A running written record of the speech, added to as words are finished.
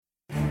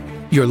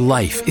Your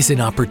life is an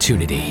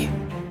opportunity.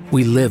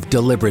 We live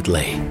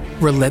deliberately,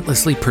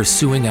 relentlessly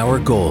pursuing our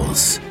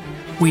goals.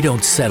 We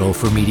don't settle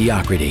for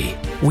mediocrity.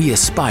 We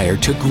aspire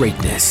to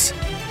greatness.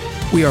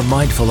 We are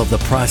mindful of the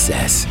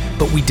process,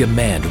 but we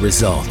demand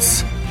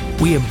results.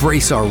 We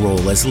embrace our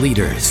role as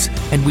leaders,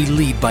 and we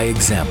lead by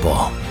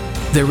example.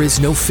 There is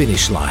no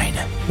finish line.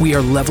 We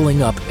are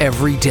leveling up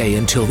every day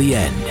until the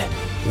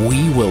end.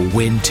 We will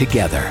win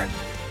together.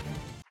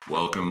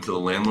 Welcome to the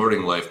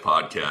Landlording Life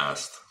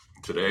podcast.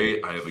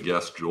 Today, I have a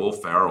guest, Joel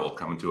Farrell,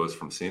 coming to us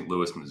from St.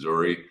 Louis,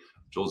 Missouri.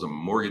 Joel's a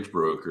mortgage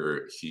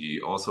broker.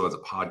 He also has a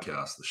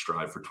podcast, the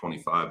Strive for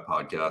 25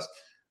 podcast,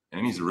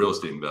 and he's a real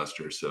estate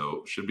investor.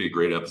 So should be a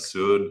great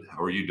episode.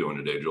 How are you doing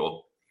today,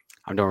 Joel?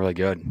 I'm doing really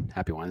good.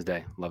 Happy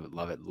Wednesday. Love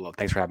it.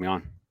 Thanks for having me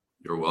on.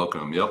 You're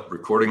welcome. Yep.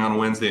 Recording on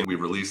Wednesday. We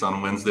release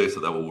on Wednesday, so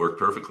that will work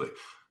perfectly.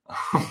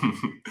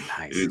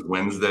 Nice. It is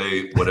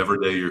Wednesday, whatever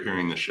day you're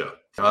hearing the show.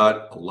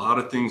 Got a lot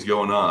of things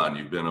going on.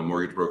 You've been a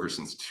mortgage broker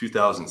since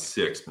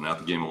 2006, been out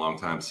the game a long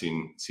time,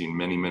 seen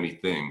many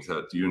things.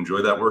 Do you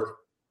enjoy that work?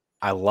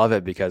 I love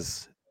it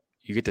because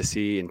you get to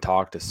see and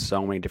talk to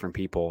so many different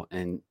people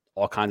and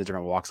all kinds of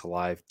different walks of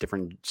life,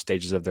 different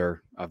stages of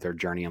their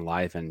journey in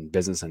life and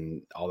business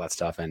and all that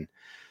stuff. And,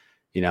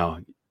 you know,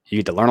 you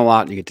get to learn a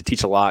lot, you get to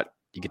teach a lot,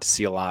 you get to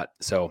see a lot.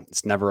 So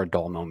it's never a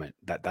dull moment.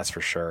 That's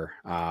for sure.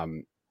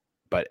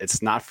 But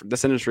it's not for,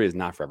 this industry is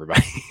not for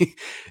everybody.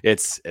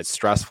 It's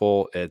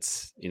stressful.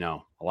 It's, you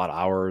know, a lot of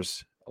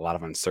hours, a lot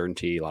of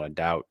uncertainty, a lot of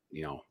doubt,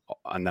 you know,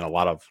 and then a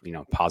lot of, you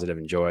know, positive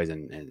and joys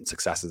and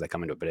successes that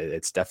come into it. But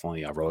it's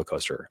definitely a roller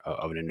coaster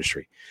of an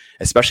industry,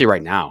 especially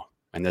right now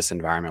in this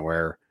environment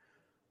where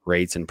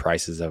rates and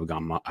prices have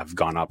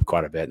gone up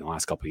quite a bit in the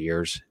last couple of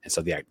years. And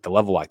so the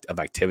level of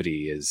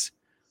activity is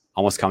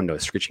almost coming to a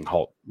screeching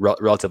halt,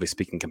 relatively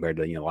speaking, compared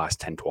to, you know, the last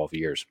 10, 12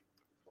 years.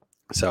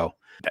 So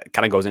that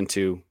kind of goes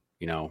into,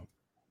 you know,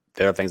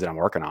 there are things that I'm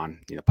working on,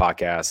 you know,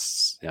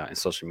 podcasts, and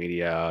social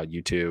media,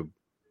 YouTube,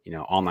 you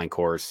know, online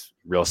course,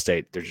 real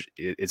estate.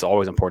 It's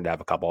always important to have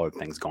a couple other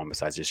things going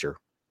besides just your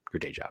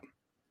day job.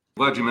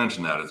 Glad you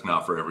mentioned that. It's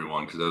not for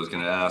everyone, because I was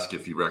going to ask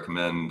if you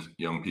recommend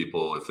young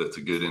people if it's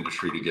a good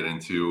industry to get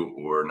into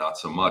or not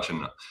so much.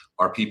 And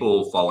are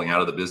people falling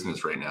out of the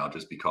business right now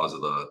just because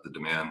of the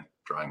demand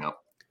drying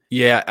up?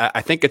 Yeah,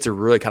 I think it's a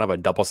really kind of a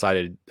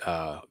double-sided,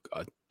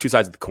 two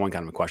sides of the coin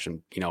kind of a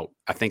question. You know,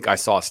 I think I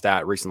saw a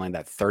stat recently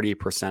that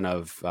 30%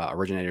 of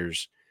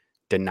originators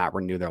did not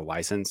renew their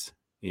license,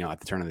 you know,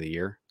 at the turn of the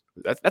year.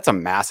 That's a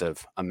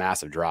massive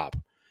drop.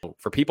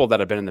 For people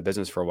that have been in the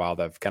business for a while,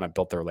 that have kind of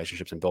built their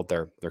relationships and built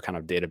their kind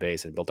of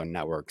database and built their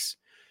networks,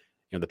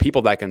 you know, the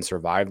people that can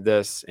survive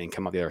this and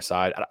come out the other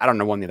side, I don't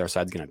know when the other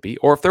side's going to be,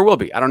 or if there will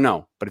be, I don't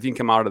know. But if you can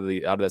come out of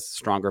this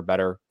stronger,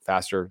 better,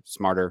 faster,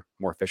 smarter,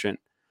 more efficient,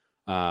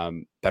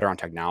 better on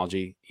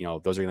technology, you know,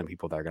 those are going to be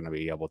people that are going to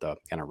be able to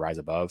kind of rise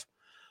above.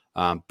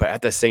 But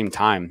at the same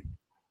time,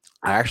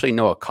 I actually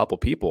know a couple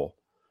people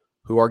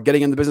who are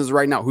getting in the business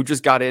right now, who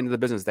just got into the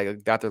business. They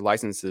got their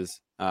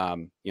licenses,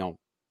 you know,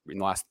 in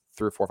the last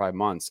 3 or 4 or 5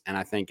 months. And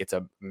I think it's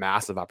a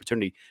massive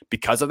opportunity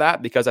because of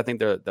that, because I think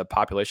the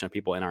population of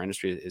people in our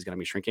industry is going to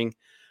be shrinking.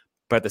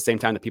 But at the same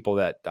time, the people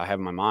that I have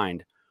in my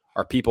mind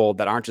are people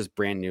that aren't just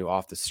brand new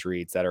off the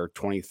streets, that are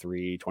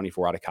 23,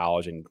 24 out of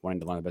college and wanting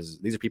to learn the business.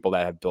 These are people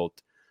that have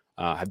built,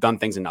 have done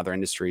things in other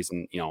industries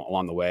and, you know,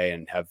 along the way,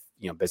 and have,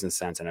 you know, business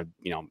sense and have,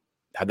 you know,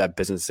 had that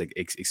business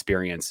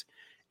experience,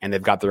 and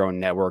they've got their own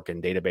network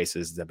and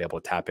databases that be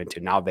able to tap into.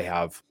 Now they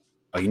have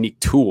a unique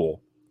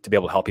tool to be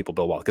able to help people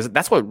build wealth. Because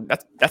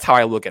that's how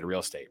I look at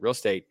real estate. Real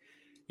estate,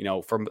 you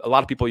know, for a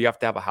lot of people, you have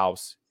to have a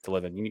house to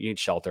live in. You need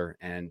shelter,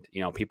 and,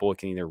 you know, people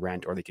can either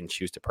rent or they can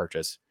choose to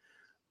purchase.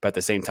 But at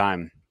the same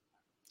time,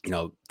 you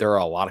know, there are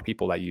a lot of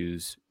people that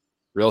use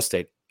real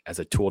estate as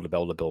a tool to be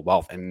able to build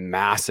wealth, and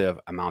massive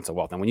amounts of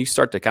wealth. And when you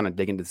start to kind of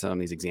dig into some of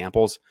these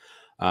examples,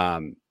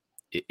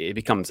 it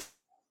becomes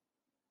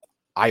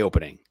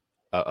eye-opening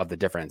of the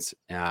difference.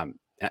 Can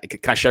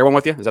I share one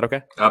with you? Is that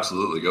okay?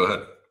 Absolutely. Go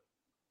ahead.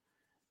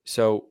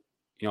 So,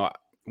 you know,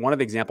 one of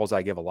the examples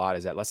I give a lot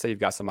is that, let's say you've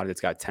got somebody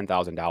that's got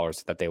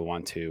 $10,000 that they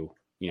want to,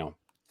 you know,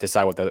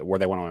 decide where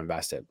they want to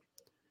invest it.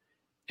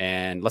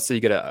 And let's say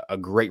you get a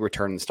great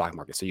return in the stock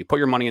market. So you put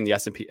your money in the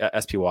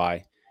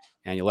SPY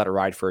and you let it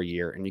ride for a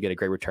year and you get a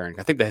great return.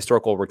 I think the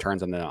historical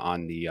returns on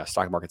the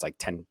stock market is like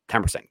 10%,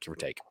 give or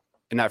take.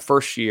 In that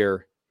first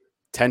year,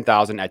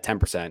 10,000 at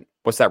 10%,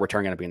 what's that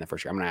return going to be in the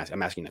first year?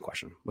 I'm asking the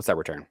question. What's that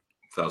return?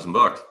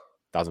 $1,000.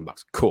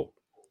 $1,000. Cool.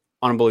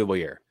 Unbelievable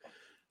year.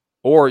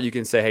 Or you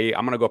can say, hey,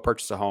 I'm going to go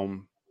purchase a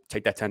home,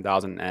 take that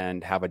 10,000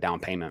 and have a down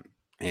payment.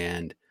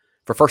 And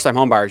for first-time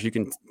home buyers, you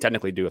can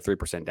technically do a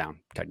 3% down,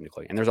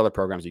 technically. And there's other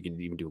programs you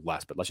can even do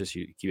less, but let's just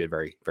keep it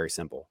very, very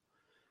simple.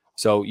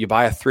 So you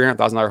buy a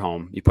 $300,000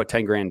 home, you put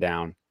 10 grand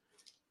down,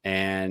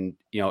 and,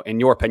 you know, in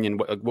your opinion,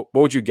 what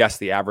would you guess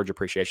the average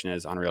appreciation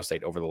is on real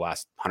estate over the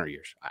last 100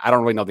 years? I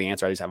don't really know the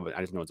answer. I just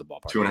know it's a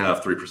ballpark.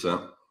 2.5%,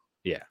 3%.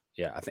 Yeah.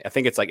 I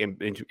think it's like in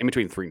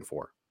between 3 and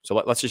 4. So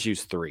let's just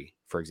use 3,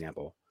 for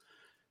example.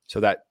 So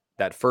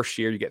that first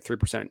year you get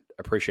 3%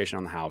 appreciation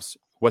on the house.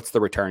 What's the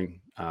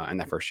return in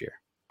that first year?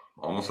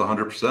 Almost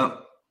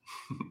 100%.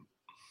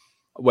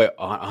 Wait,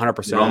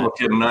 100%. You're almost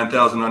getting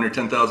 9,000 on your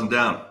 10,000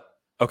 down.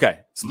 Okay,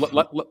 so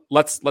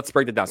let's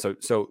break that down.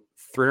 So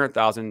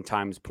 300,000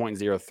 times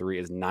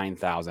 0.03 is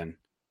 9,000.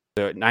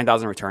 So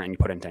 9,000 return, and you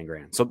put in 10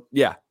 grand. So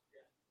yeah,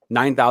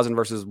 9,000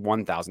 versus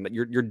 1,000.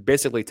 You're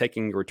basically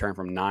taking your return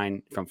from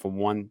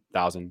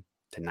 1,000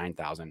 to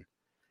 9,000.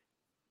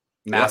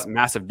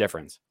 Massive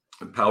difference.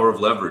 The power of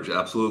leverage,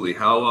 absolutely.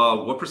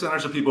 How? What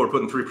percentage of people are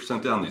putting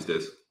 3% down these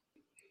days?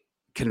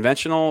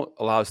 Conventional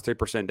allows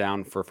 3%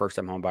 down for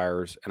first-time home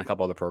buyers and a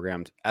couple other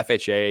programs.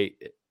 FHA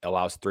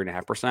allows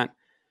 3.5%.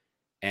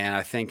 And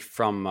I think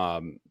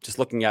from just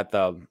looking at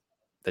the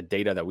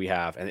data that we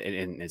have, and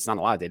it's not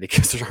a lot of data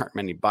because there aren't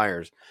many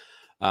buyers.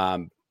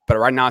 But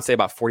right now, I'd say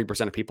about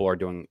 40% of people are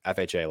doing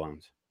FHA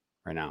loans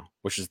right now,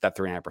 which is that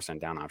 3.5%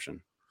 down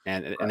option.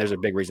 And there's a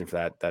big reason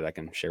for that I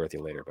can share with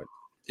you later. But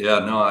yeah,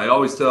 no, I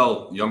always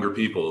tell younger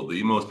people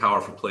the most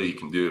powerful play you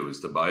can do is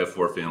to buy a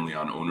 4-family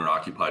on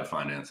owner-occupied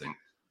financing,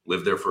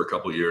 live there for a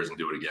couple of years, and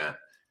do it again.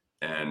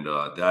 And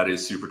that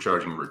is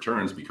supercharging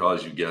returns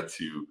because you get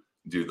to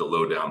do the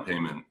low down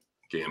payment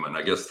game. And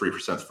I guess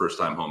 3% is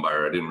first-time home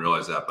buyer. I didn't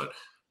realize that, but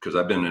because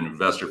I've been an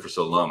investor for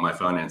so long, my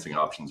financing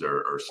options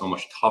are so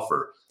much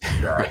tougher.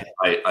 That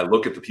I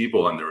look at the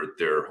people on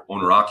their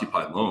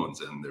owner-occupied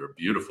loans, and they're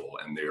beautiful,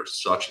 and they are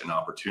such an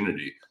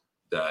opportunity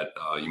that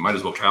you might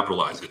as well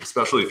capitalize it,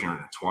 especially if you're in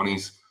your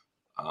 20s.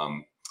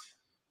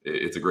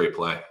 It's a great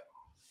play.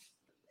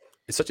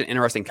 It's such an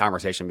interesting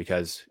conversation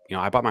because,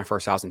 I bought my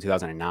first house in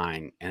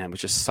 2009, and it was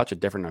just such a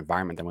different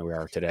environment than where we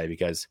are today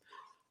because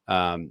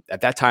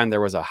at that time there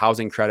was a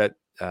housing credit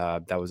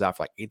that was out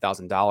for like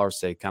 $8,000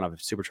 to kind of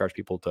supercharge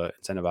people to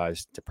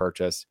incentivize to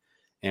purchase.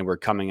 And we're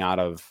coming out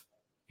of,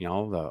 the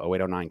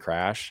 08-09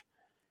 crash,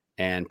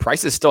 and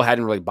prices still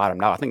hadn't really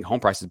bottomed out. I think home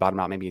prices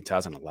bottomed out maybe in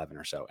 2011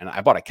 or so. And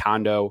I bought a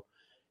condo,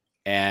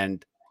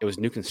 and it was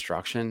new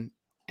construction,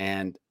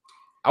 and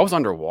I was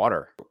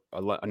underwater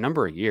a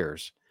number of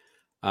years.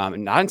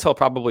 And not until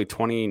probably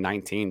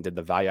 2019 did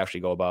the value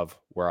actually go above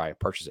where I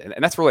purchased it.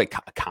 And that's really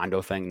a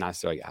condo thing, not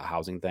necessarily a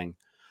housing thing.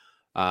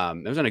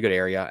 It was in a good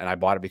area, and I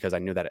bought it because I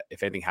knew that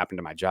if anything happened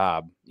to my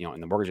job,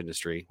 in the mortgage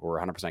industry, where we're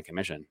 100%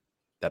 commission,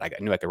 that I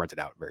knew I could rent it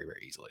out very,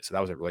 very easily. So that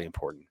was really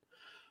important.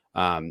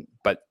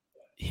 But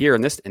here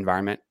in this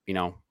environment,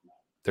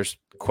 there's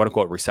quote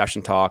unquote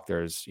recession talk.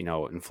 There's,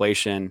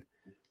 inflation,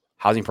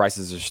 housing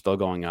prices are still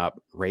going up.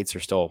 Rates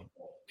are still,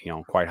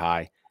 quite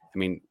high. I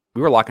mean,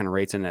 we were locking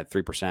rates in at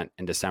 3%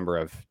 in December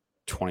of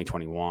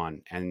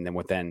 2021. And then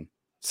within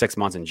 6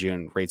 months in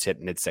June, rates hit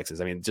mid sixes.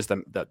 I mean, just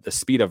the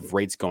speed of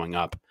rates going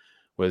up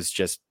was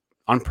just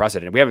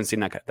unprecedented. We haven't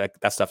seen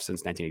that stuff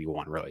since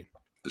 1981, really.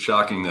 It's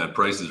shocking that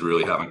prices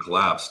really haven't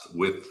collapsed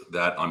with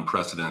that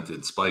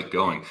unprecedented spike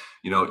going.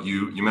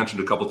 You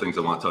mentioned a couple things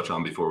I want to touch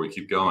on before we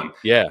keep going.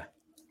 Yeah.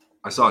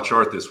 I saw a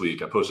chart this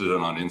week. I posted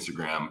it on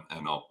Instagram,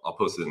 and I'll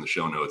post it in the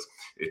show notes.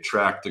 It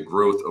tracked the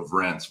growth of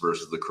rents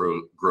versus the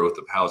growth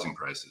of housing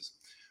prices.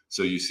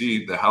 So you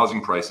see the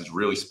housing prices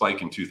really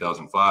spike in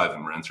 2005,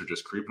 and rents are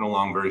just creeping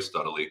along very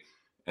steadily.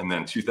 And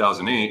then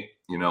 2008,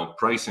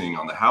 pricing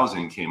on the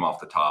housing came off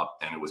the top,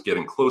 and it was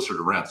getting closer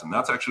to rents. And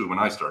that's actually when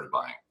I started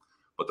buying.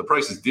 But the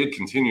prices did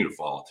continue to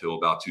fall till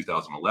about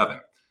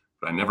 2011.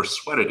 But I never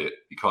sweated it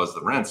because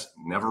the rents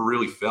never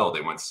really fell.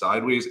 They went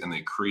sideways, and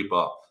they creep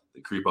up.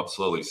 They creep up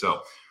slowly.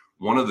 So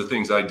one of the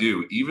things I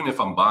do, even if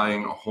I'm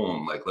buying a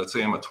home, like let's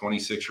say I'm a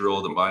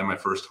 26-year-old and buying my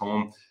first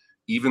home,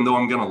 even though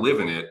I'm going to live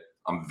in it,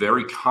 I'm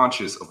very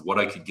conscious of what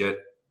I could get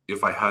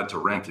if I had to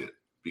rent it,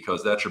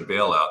 because that's your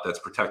bailout. That's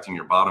protecting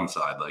your bottom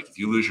side. Like if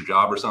you lose your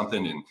job or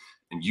something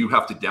and you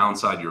have to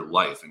downside your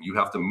life and you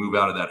have to move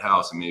out of that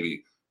house and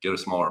maybe get a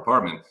smaller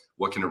apartment,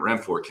 what can it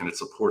rent for? Can it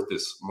support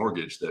this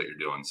mortgage that you're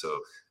doing? So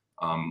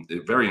a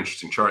very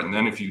interesting chart. And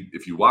then if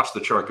you watch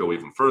the chart go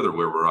even further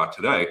where we're at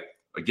today,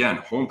 again,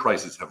 home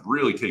prices have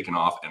really taken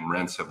off and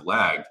rents have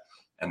lagged,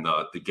 and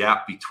the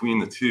gap between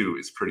the two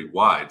is pretty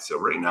wide. So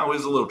right now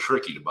is a little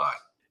tricky to buy.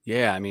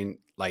 Yeah. I mean,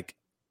 like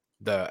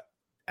the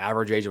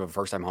average age of a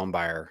first-time home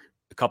buyer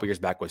a couple years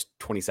back was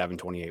 27,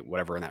 28,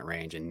 whatever in that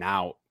range. And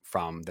now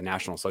from the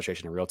National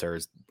Association of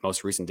Realtors,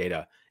 most recent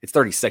data, it's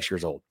 36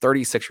 years old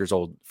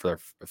for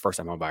a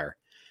first-time home buyer.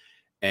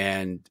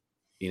 And,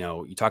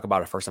 you talk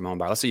about a first-time home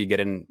buyer. Let's say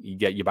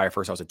you buy your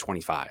first house at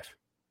 25,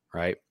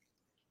 right?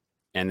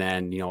 And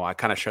then, I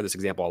kind of share this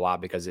example a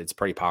lot because it's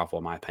pretty powerful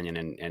in my opinion.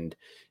 And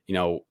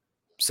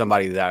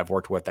somebody that I've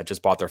worked with that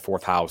just bought their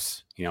fourth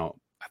house,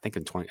 I think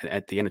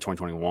at the end of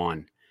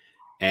 2021,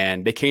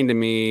 and they came to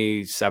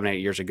me 7-8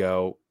 years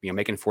ago,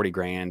 making 40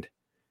 grand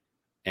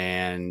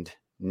and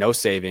no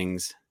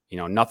savings,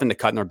 nothing to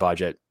cut in their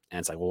budget. And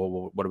it's like,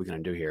 well, what are we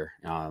going to do here?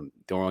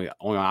 The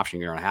only option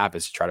you're going to have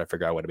is to try to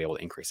figure out a way to be able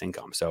to increase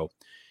income. So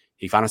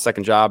he found a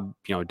second job,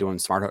 doing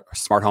smart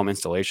home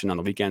installation on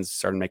the weekends,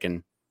 started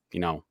making,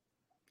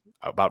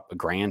 about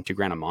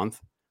 $1,000-$2,000 a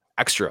month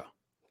extra.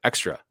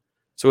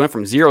 So we went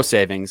from zero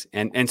savings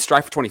and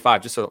strive for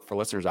 25, just so for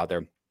listeners out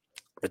there,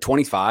 the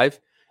 25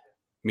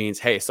 means,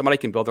 hey, somebody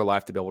can build their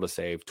life to be able to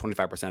save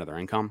 25% of their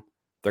income.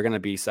 they're going to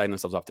be setting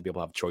themselves up to be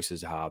able to have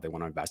choices how they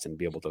want to invest and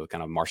be able to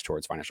kind of march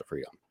towards financial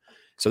freedom.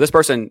 So this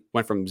person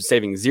went from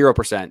saving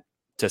 0%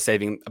 to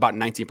saving about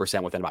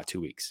 19% within about 2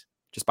 weeks,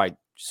 just by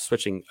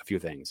switching a few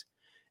things.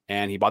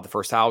 And he bought the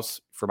first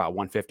house for about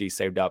 150,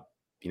 saved up,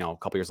 a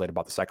couple years later,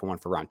 bought the second one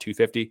for around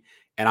 250.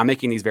 And I'm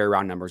making these very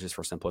round numbers just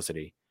for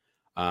simplicity.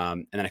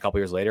 And then a couple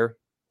years later,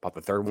 bought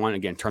the third one,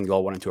 again, turned the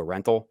old one into a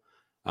rental.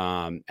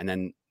 And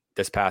then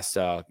this past,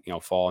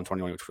 fall in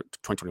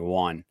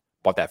 2021,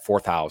 bought that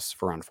fourth house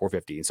for around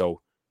 450. And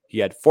so he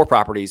had 4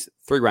 properties,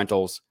 3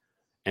 rentals,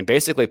 and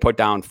basically put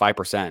down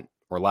 5%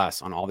 or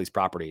less on all these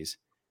properties.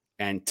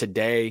 And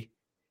today,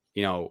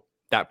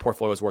 that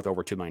portfolio is worth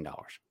over $2 million.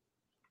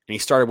 And he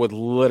started with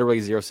literally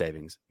 0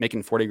 savings,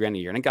 making 40 grand a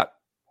year, and it got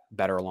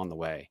better along the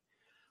way.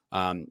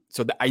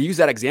 So I use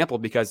that example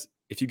because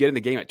if you get in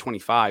the game at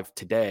 25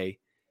 today,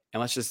 and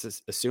let's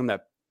just assume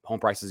that home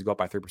prices go up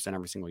by 3%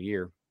 every single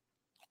year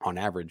on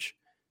average,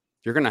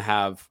 you're going to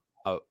have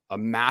a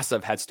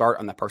massive head start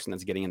on the person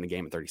that's getting in the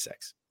game at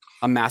 36.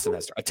 A massive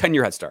head start, a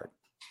 10-year head start.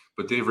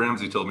 But Dave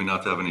Ramsey told me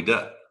not to have any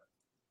debt.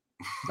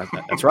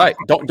 That's right.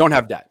 Don't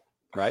have debt,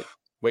 right?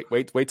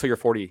 Wait till you're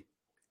 49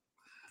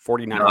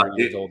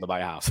 years old to buy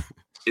a house.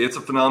 It's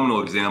a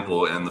phenomenal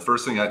example. And the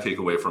first thing I take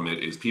away from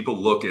it is people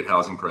look at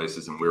housing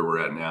prices and where we're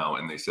at now,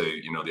 and they say,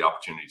 the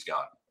opportunity's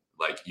gone.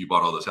 Like, you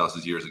bought all those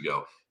houses years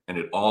ago. And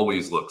it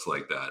always looks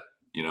like that.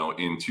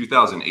 In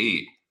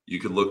 2008, you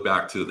could look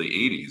back to the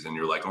 80s and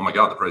you're like, oh my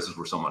God, the prices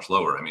were so much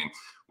lower. I mean,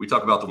 we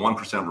talk about the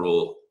 1%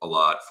 rule a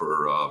lot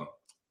for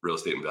real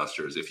estate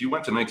investors. If you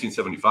went to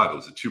 1975, it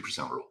was a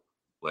 2% rule.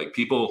 Like,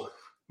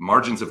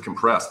 margins have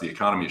compressed, the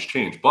economy has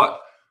changed,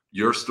 but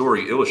your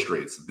story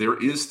illustrates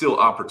there is still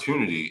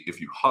opportunity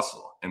if you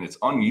hustle. And it's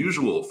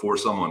unusual for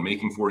someone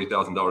making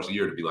 $40,000 a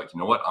year to be like, you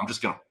know what, I'm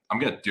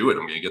going to do it.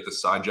 I'm going to get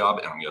this side job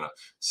and I'm going to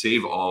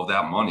save all of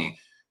that money,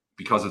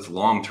 because it's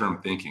long-term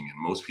thinking.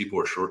 And most people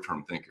are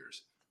short-term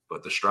thinkers.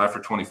 But the strive for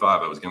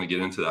 25, I was going to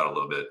get into that a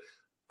little bit.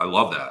 I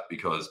love that,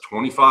 because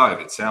 25,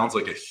 it sounds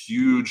like a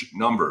huge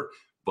number,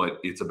 but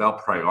it's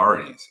about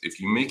priorities. If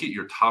you make it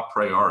your top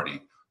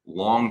priority,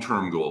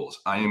 long-term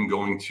goals, I am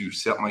going to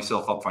set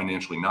myself up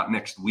financially, not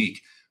next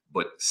week,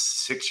 but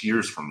 6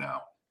 years from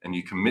now, and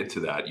you commit to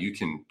that, you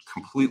can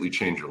completely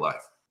change your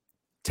life.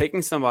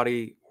 Taking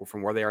somebody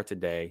from where they are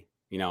today,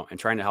 and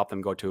trying to help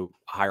them go to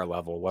a higher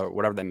level,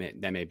 whatever that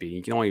may be.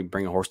 You can only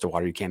bring a horse to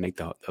water. You can't make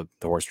the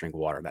horse drink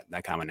water,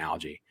 that kind of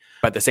analogy.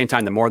 But at the same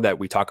time, the more that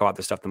we talk about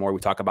this stuff, the more we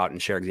talk about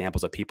and share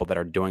examples of people that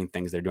are doing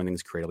things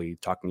creatively,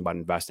 talking about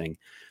investing.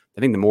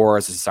 I think the more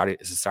as a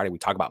society, we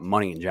talk about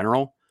money in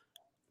general,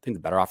 I think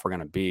the better off we're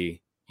going to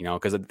be,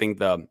 because I think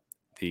the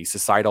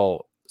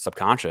societal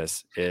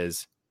subconscious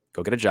is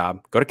go get a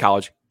job, go to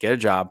college, get a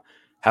job,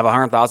 have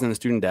 $100,000 in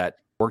student debt,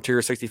 work till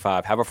you're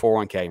 65, have a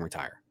 401k and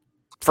retire.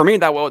 For me,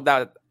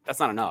 that's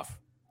not enough.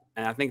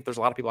 And I think there's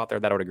a lot of people out there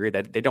that would agree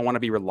that they don't want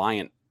to be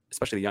reliant,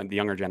 especially the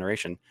younger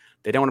generation.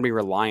 They don't want to be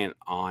reliant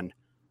on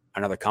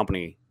another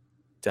company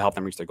to help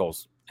them reach their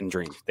goals and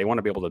dreams. They want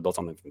to be able to build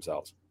something for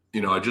themselves.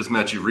 I just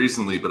met you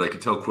recently, but I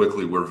could tell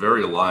quickly we're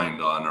very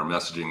aligned on our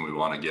messaging we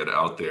want to get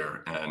out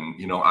there. And,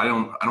 I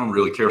don't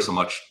really care so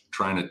much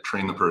trying to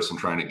train the person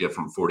trying to get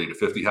from 40 to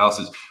 50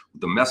 houses.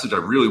 The message I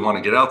really want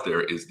to get out there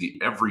is the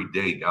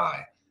everyday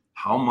guy.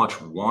 How much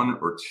 1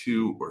 or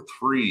 2 or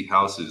 3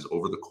 houses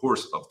over the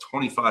course of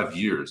 25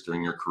 years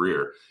during your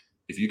career,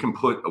 if you can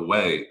put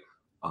away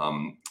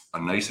a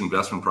nice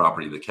investment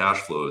property, the cash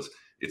flows,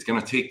 it's going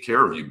to take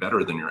care of you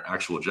better than your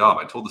actual job.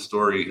 I told the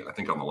story, I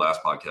think on the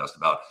last podcast,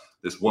 about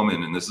this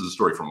woman, and this is a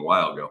story from a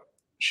while ago.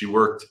 She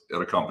worked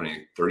at a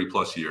company 30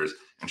 plus years,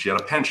 and she had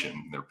a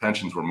pension. Their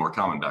pensions were more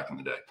common back in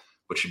the day,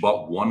 but she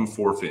bought 1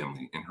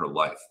 4-family in her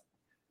life.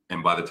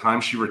 And by the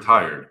time she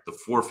retired, the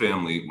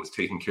 4-family was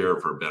taking care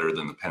of her better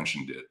than the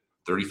pension did.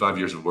 35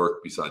 years of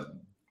work beside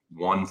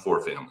 1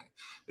 4-family.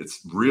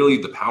 It's really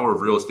the power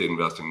of real estate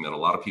investing that a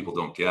lot of people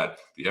don't get,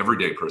 the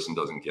everyday person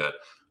doesn't get.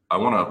 I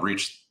want to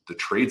reach the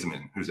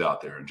tradesman who's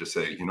out there and just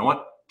say, you know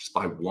what, just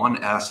buy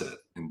 1 asset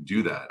and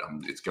do that.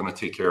 It's going to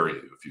take care of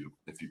you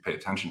if you pay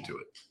attention to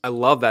it. I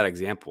love that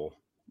example.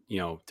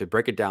 To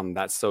break it down,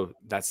 that's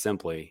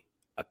simply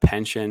a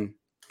pension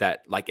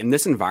that, like, in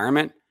this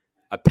environment,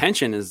 a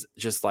pension is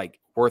just like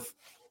worth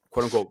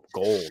quote unquote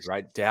gold,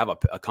 right? To have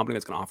a company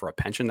that's going to offer a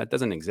pension that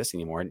doesn't exist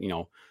anymore.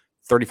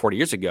 30, 40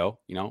 years ago,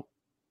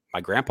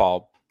 my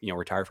grandpa,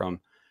 retired from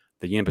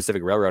the Union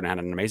Pacific Railroad and had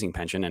an amazing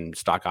pension and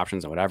stock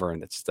options and whatever.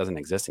 And that just doesn't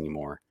exist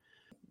anymore.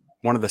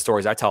 One of the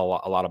stories I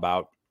tell a lot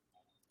about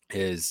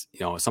is,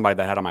 somebody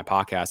that I had on my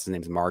podcast. His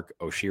name's Mark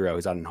Oshiro.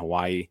 He's out in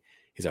Hawaii.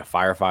 He's a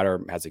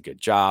firefighter, has a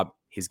good job.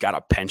 He's got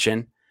a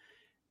pension,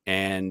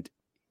 and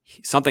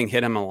something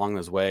hit him along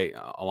the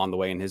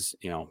way in his,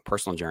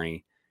 personal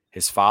journey.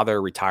 His father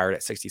retired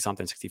at 60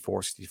 something,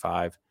 64,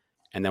 65.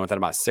 And then within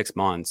about 6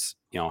 months,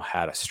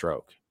 had a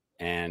stroke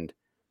and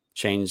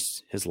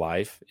changed his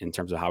life in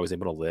terms of how he was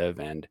able to live,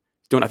 and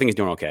I think he's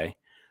doing okay.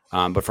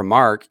 But for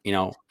Mark,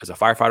 as a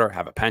firefighter,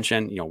 have a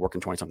pension,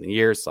 working 20 something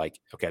years, like,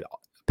 okay,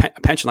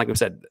 a pension, like we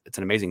said, it's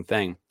an amazing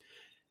thing.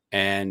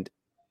 And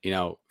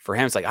for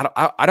him, it's like,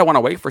 I don't want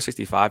to wait for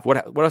 65.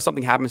 What if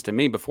something happens to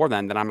me before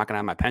then I'm not going to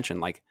have my pension?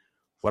 Like,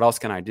 what else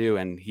can I do?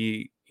 And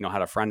he,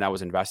 had a friend that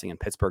was investing in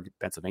Pittsburgh,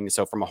 Pennsylvania.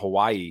 So from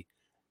Hawaii,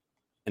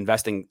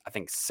 investing, I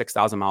think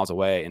 6,000 miles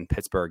away in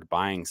Pittsburgh,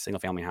 buying single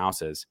family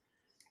houses.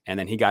 And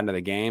then he got into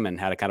the game and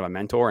had a kind of a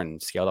mentor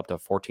and scaled up to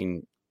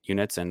 14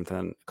 units in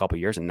a couple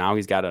of years. And now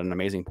he's got an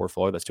amazing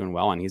portfolio that's doing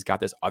well. And he's got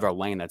this other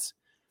lane that's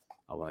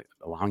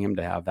allowing him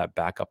to have that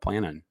backup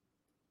plan and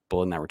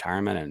building that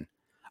retirement. And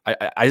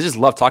I just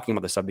love talking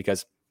about this stuff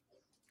because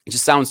it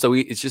just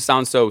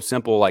sounds so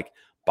simple. Like,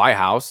 buy a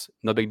house,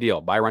 no big deal.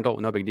 Buy a rental,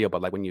 no big deal.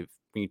 But like when you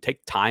take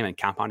time and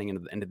compounding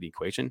into the end of the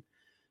equation,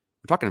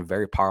 we're talking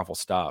very powerful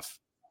stuff.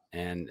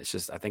 And it's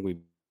just, I think we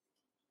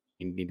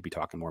need to be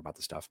talking more about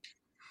this stuff.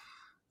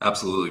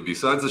 Absolutely.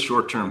 Besides the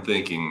short-term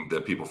thinking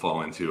that people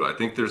fall into, I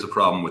think there's a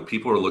problem with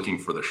people are looking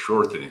for the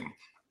sure thing,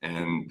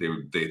 and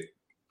they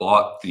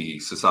bought the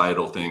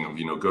societal thing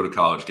of, go to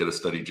college, get a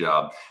steady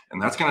job.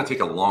 And that's going to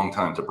take a long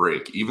time to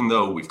break. Even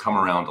though we've come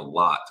around a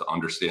lot to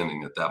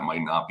understanding that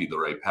might not be the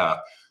right path,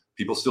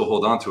 people still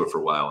hold on to it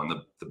for a while.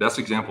 And the best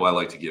example I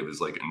like to give is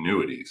like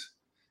annuities.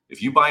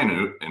 If you buy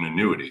an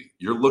annuity,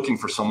 you're looking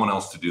for someone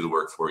else to do the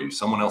work for you,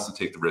 someone else to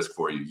take the risk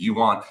for you. You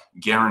want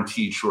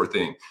guaranteed sure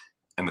thing.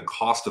 And the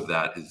cost of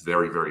that is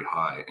very, very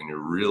high. And you're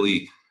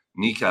really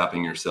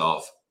kneecapping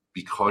yourself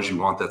because you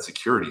want that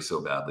security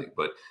so badly.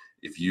 But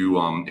if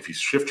you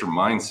shift your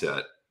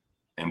mindset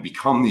and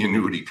become the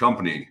annuity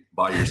company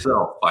by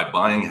yourself, by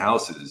buying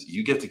houses,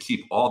 you get to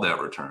keep all that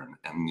return.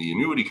 And the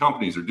annuity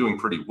companies are doing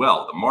pretty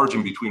well. The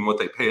margin between what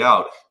they pay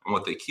out and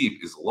what they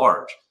keep is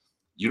large.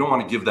 You don't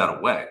want to give that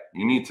away.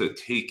 You need to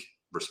take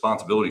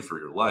responsibility for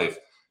your life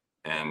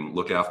and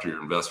look after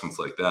your investments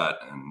like that.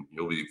 And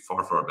you'll be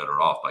far, far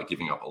better off by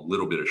giving up a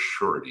little bit of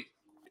surety.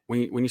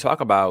 When you talk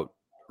about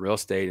real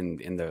estate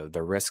and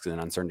the risks and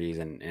uncertainties,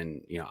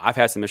 and I've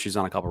had some issues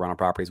on a couple of rental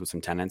properties with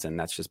some tenants, and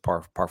that's just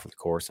par for the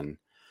course and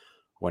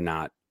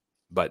whatnot.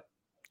 But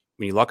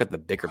when you look at the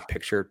bigger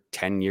picture,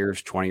 10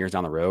 years, 20 years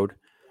down the road,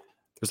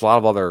 there's a lot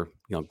of other,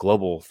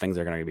 global things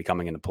that are going to be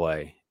coming into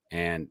play.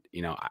 And,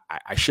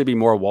 I should be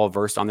more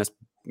well-versed on this,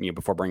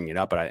 before bringing it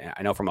up, but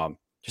I know from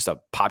just a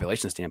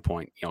population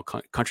standpoint,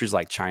 countries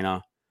like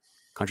China,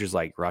 countries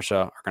like Russia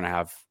are going to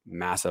have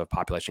massive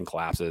population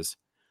collapses,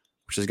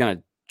 which is going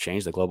to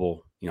change the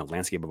global,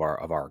 landscape of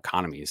our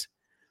economies.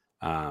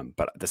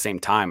 But at the same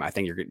time, I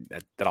think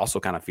that also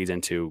kind of feeds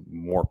into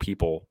more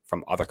people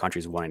from other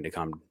countries wanting to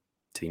come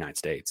to the United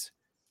States.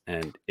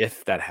 And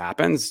if that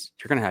happens,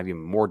 you're going to have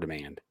even more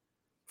demand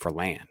for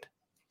land.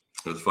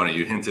 It's funny,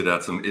 you hinted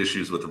at some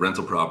issues with the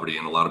rental property,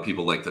 and a lot of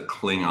people like to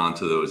cling on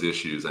to those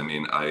issues. I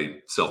mean, I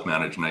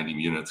self-manage 90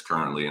 units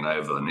currently, and I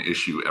have an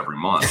issue every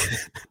month.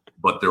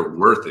 But they're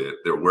worth it.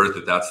 They're worth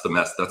it. That's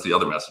the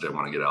other message I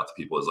want to get out to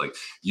people is like,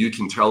 you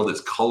can tell this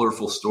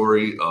colorful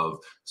story of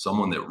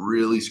someone that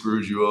really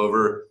screwed you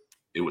over.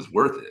 It was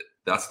worth it.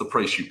 That's the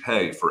price you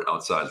pay for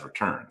outsized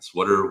returns.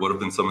 What have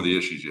been some of the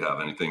issues you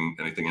have? Anything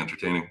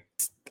entertaining?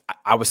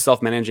 I was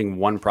self-managing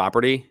one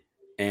property,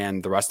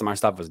 and the rest of my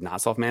stuff was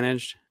not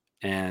self-managed.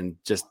 And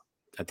just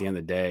at the end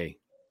of the day,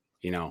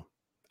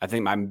 I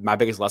think my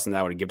biggest lesson that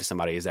I would give to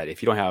somebody is that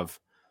if you don't have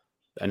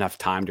enough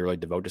time to really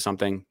devote to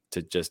something,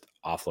 to just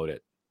offload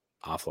it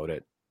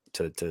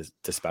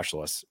to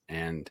specialists.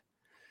 And,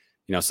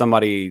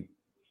 somebody,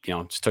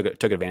 just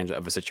took advantage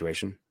of a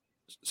situation,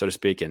 so to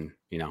speak. And,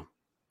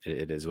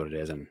 it is what it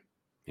is. And,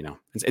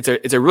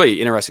 it's a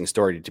really interesting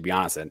story, to be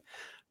honest, and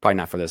probably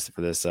not for this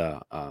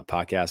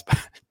podcast, but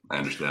I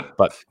understand.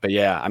 But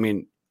yeah, I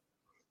mean,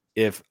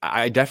 if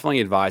I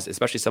definitely advise,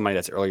 especially somebody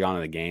that's early on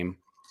in the game,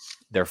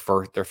 their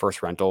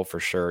first rental,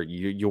 for sure,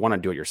 you want to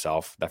do it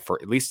yourself. That for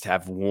at least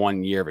have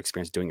 1 year of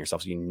experience doing it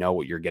yourself, so you know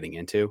what you're getting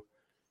into,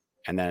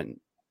 and then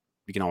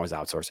you can always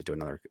outsource it to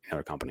another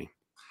company.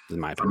 In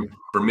my opinion,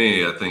 for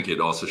me, I think it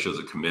also shows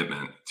a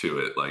commitment to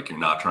it. Like, you're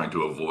not trying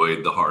to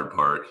avoid the hard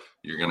part.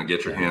 You're going to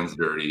get your hands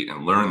dirty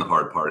and learn the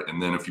hard part,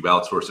 and then if you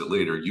outsource it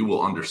later, you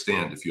will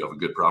understand if you have a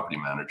good property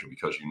manager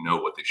because you know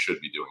what they should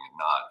be doing and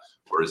not.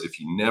 Whereas if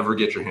you never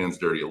get your hands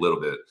dirty a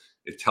little bit,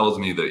 it tells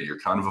me that you're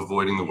kind of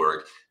avoiding the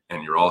work,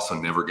 and you're also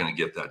never going to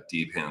get that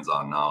deep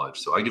hands-on knowledge.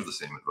 So I give the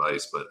same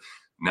advice. But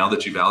now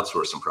that you've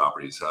outsourced some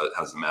properties,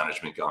 has the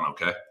management gone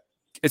okay?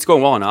 It's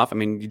going well enough. I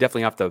mean, you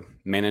definitely have to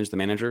manage the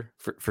manager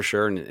for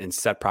sure, and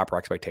set proper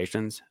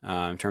expectations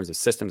in terms of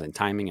systems and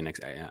timing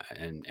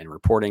and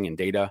reporting and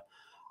data.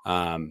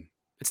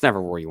 It's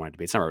never where you want it to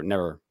be. It's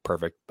never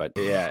perfect, but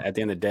yeah, at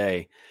the end of the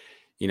day,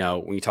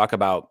 when you talk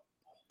about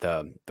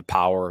the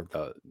power,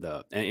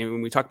 and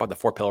when we talk about the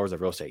 4 pillars of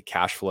real estate: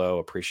 cash flow,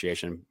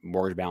 appreciation,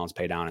 mortgage balance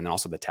pay down, and then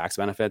also the tax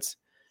benefits.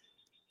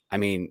 I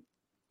mean,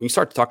 when you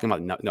start talking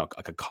about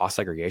like a cost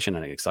segregation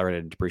and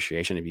accelerated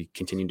depreciation, if you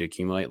continue to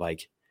accumulate,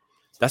 like,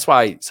 that's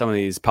why some of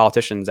these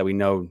politicians that we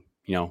know,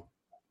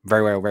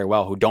 very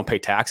well, who don't pay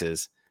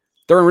taxes,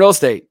 they're in real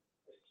estate.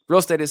 Real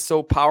estate is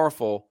so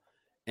powerful.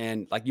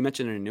 And like you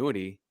mentioned, an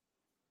annuity,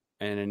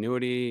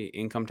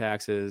 income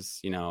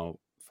taxes,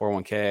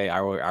 401k,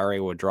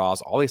 IRA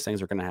withdrawals, all these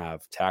things are going to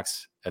have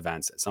tax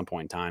events at some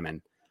point in time.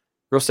 And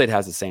real estate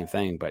has the same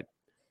thing, but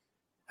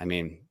I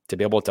mean, to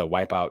be able to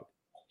wipe out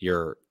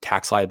your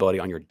tax liability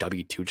on your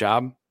W-2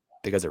 job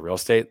because of real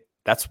estate,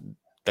 that's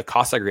the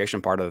cost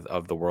segregation part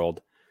of the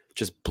world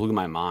just blew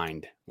my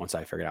mind once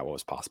I figured out what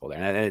was possible there.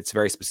 And it's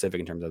very specific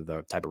in terms of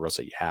the type of real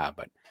estate you have.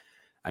 But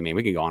I mean,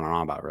 we can go on and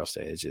on about real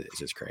estate. It's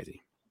just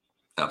crazy.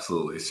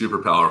 Absolutely. Super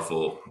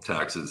powerful.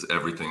 Taxes,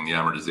 everything, the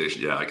amortization.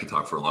 Yeah, I could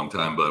talk for a long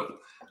time, but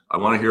I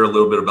want to hear a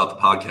little bit about the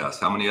podcast.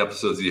 How many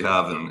episodes do you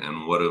have,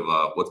 and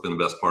what's been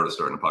the best part of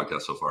starting a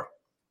podcast so far?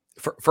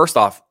 First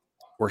off,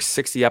 we're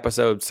 61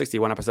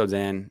 episodes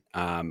in.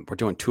 We're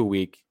doing 2 a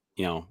week,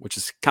 which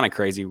is kind of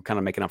crazy. We're kind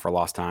of making up for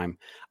lost time.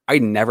 I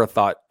never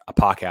thought a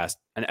podcast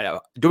and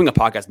doing a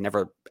podcast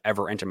never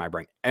ever entered my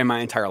brain in my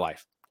entire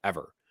life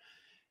ever.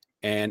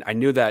 And I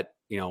knew that,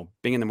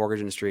 being in the mortgage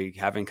industry,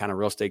 having kind of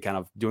real estate, kind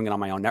of doing it on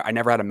my own. I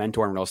never had a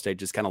mentor in real estate,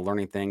 just kind of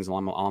learning things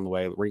along the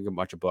way, reading a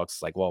bunch of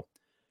books. Like, well,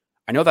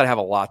 I know that I have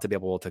a lot to be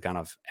able to kind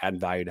of add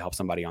value to help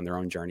somebody on their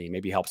own journey,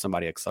 maybe help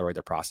somebody accelerate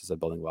their process of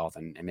building wealth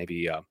and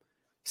maybe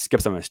skip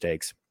some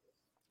mistakes.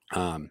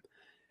 And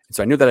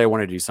so I knew that I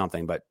wanted to do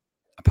something, but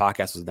a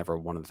podcast was never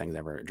one of the things I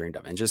ever dreamed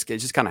of. And it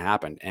just kind of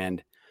happened.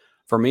 And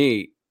for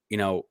me,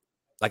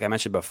 like I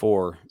mentioned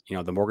before,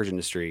 the mortgage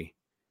industry,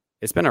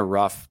 it's been a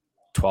rough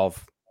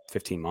 12,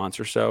 15 months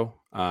or so.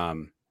 A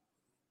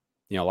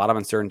lot of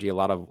uncertainty, a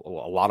lot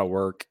of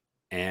work.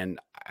 And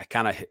I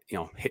kind of,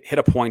 hit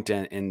a point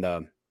in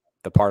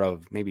the part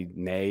of maybe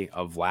May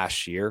of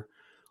last year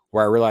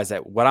where I realized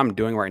that what I'm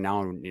doing right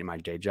now in my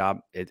day job,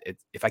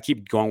 if I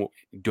keep doing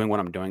what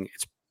I'm doing,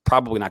 it's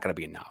probably not going to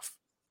be enough.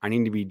 I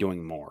need to be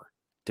doing more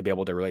to be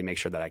able to really make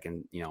sure that I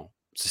can,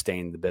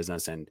 sustain the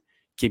business and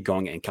keep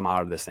going and come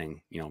out of this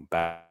thing,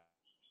 better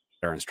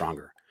and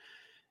stronger.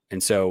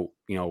 And so,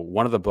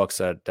 one of the books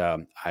that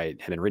I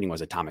had been reading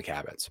was Atomic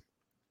Habits.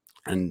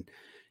 And,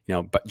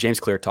 but James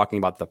Clear talking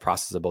about the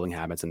process of building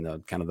habits and the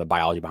kind of the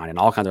biology behind it and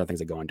all kinds of things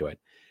that go into it.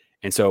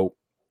 And so,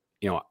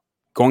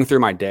 going through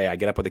my day, I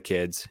get up with the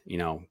kids,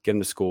 get them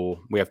to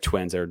school. We have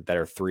twins that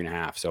are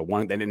 3.5. So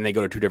and they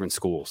go to 2 different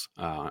schools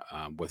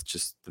with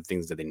just the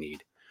things that they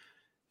need.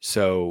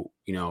 So,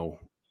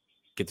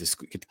 get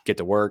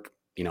to work,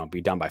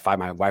 be done by 5.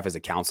 My wife is a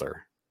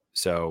counselor.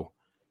 So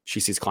she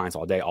sees clients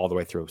all day, all the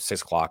way through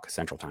 6 o'clock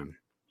Central Time.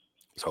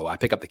 So I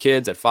pick up the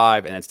kids at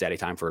 5 and it's daddy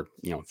time for,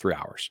 3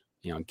 hours,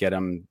 get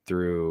them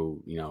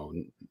through,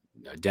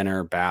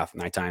 dinner, bath,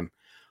 nighttime,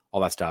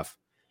 all that stuff.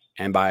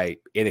 And by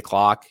 8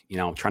 o'clock,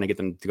 trying to get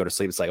them to go to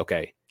sleep, it's like,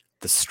 okay,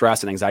 the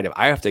stress and anxiety of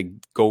I have to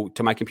go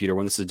to my computer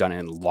when this is done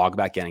and log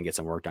back in and get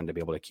some work done to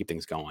be able to keep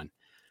things going.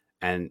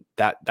 And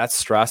that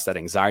stress, that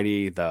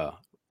anxiety,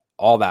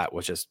 all that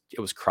was it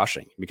was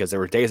crushing because there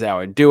were days that I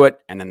would do it.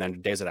 And then there were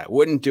days that I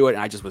wouldn't do it.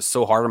 And I just was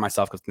so hard on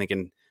myself because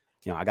thinking,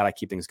 I got to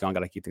keep things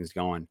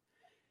going.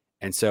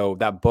 And so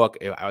that book,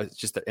 I was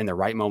just in the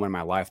right moment in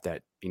my life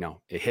that,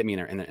 it hit me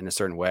in a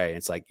certain way.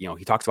 It's like,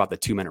 he talks about the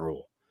 2-minute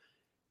rule.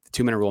 The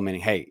 2-minute rule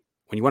meaning, hey,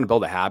 when you want to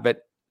build a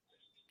habit,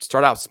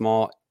 start out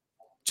small,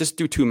 just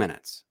do 2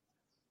 minutes.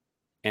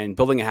 And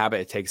building a habit,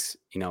 it takes,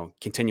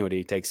 continuity,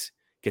 it takes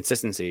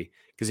consistency.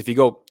 Because if you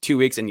go 2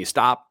 weeks and you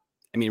stop,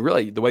 I mean,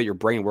 really the way your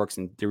brain works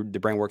and the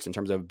brain works in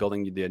terms of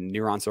building the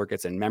neuron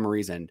circuits and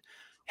memories and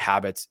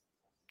habits,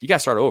 you got to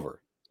start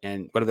over.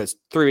 And whether that's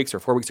 3 weeks or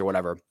 4 weeks or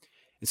whatever.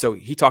 And so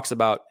he talks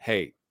about,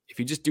 hey, if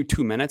you just do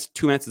 2 minutes,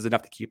 2 minutes is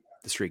enough to keep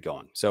the streak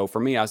going. So for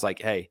me, I was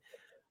like, hey,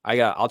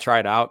 I'll try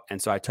it out.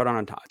 And so I turn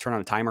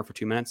on a timer for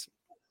 2 minutes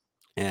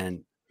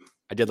and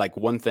I did like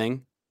one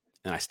thing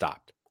and I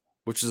stopped,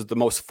 which is the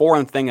most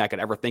foreign thing I could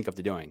ever think of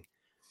doing.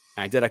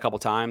 And I did it a couple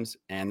times.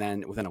 And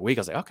then within a week,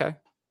 I was like, okay,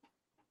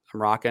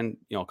 I'm rocking.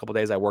 A couple of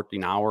days I worked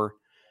an hour.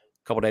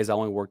 A couple of days I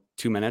only worked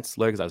 2 minutes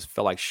because I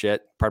felt like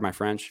shit, pardon my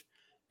French.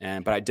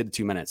 But I did the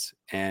 2 minutes.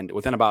 And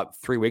within about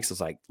 3 weeks, I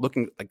was like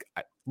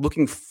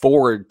looking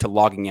forward to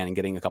logging in and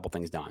getting a couple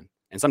things done.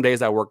 And some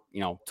days I worked,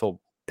 till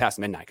past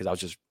midnight because I was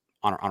just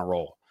on a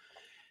roll.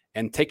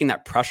 And taking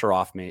that pressure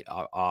off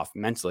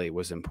mentally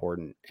was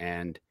important.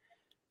 And,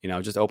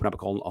 just open up a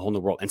whole new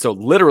world. And so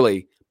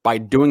literally by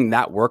doing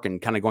that work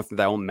and kind of going through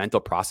that own mental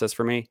process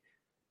for me,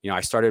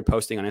 I started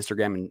posting on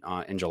Instagram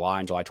in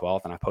July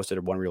 12th, and I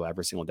posted one reel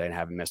every single day and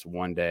haven't missed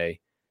one day.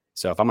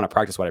 So if I'm going to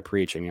practice what I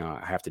preach,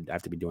 I have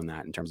to be doing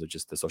that in terms of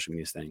just the social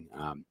media thing.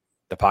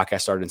 The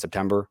podcast started in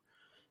September,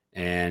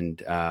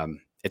 and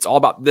it's all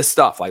about this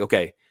stuff. Like,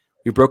 okay,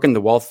 we've broken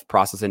the wealth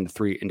process into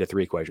three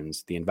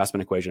equations: the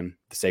investment equation,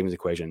 the savings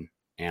equation,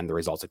 and the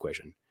results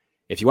equation.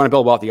 If you want to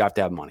build wealth, you have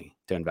to have money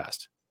to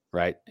invest,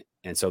 right?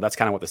 And so that's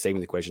kind of what the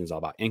savings equation is all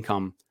about.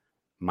 Income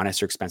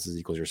minus your expenses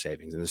equals your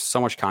savings. And there's so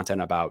much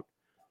content about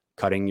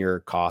cutting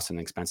your costs and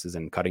expenses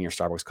and cutting your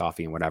Starbucks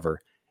coffee and whatever,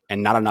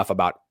 and not enough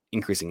about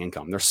increasing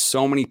income. There's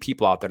so many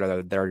people out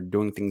there that are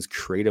doing things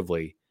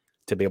creatively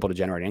to be able to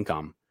generate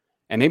income.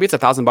 And maybe it's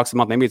 $1,000 a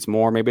month. Maybe it's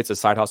more. Maybe it's a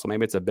side hustle.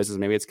 Maybe it's a business.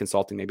 Maybe it's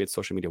consulting. Maybe it's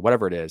social media,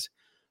 whatever it is.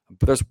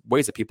 But there's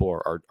ways that people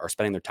are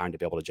spending their time to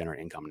be able to generate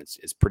income. And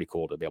it's pretty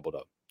cool to be able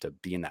to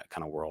be in that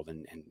kind of world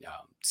and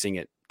seeing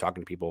it,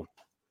 talking to people.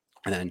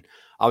 And then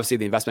obviously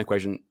the investment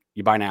equation,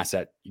 You buy an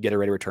asset, you get a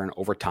rate of return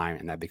over time,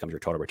 and that becomes your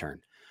total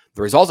return.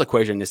 The results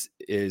equation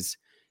is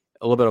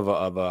a little bit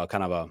of a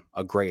kind of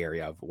a gray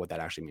area of what that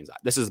actually means.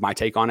 This is my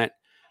take on it.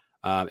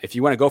 If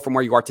you want to go from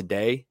where you are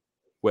today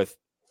with,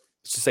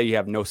 let's just say you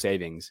have no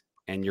savings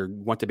and you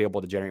want to be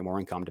able to generate more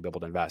income to be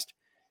able to invest,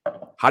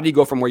 how do you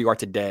go from where you are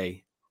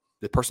today,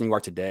 the person you are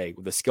today,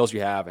 with the skills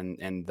you have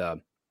and the,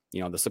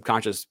 the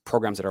subconscious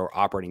programs that are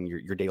operating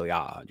your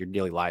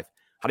daily life?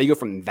 How do you go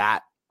from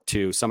that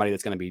to somebody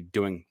that's going to be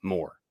doing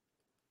more?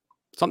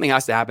 Something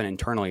has to happen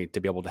internally to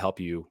be able to help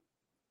you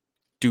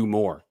do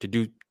more, do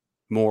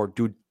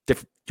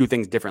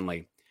things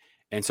differently.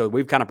 And so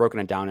we've kind of broken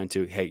it down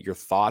into, hey, your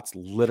thoughts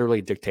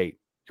literally dictate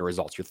your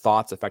results. Your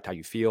thoughts affect how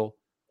you feel,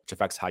 which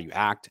affects how you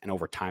act, and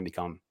over time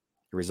become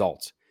your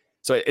results.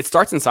 So it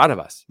starts inside of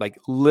us. Like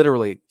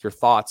literally your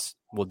thoughts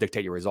will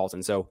dictate your results.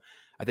 And so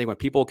I think when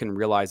people can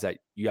realize that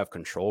you have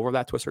control over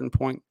that to a certain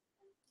point,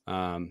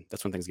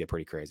 that's when things get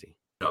pretty crazy.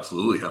 You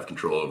absolutely have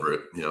control over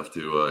it. You have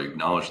to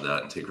acknowledge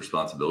that and take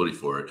responsibility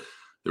for it.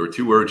 There were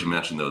two words you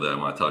mentioned, though, that I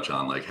want to touch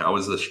on. Like, how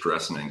is the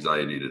stress and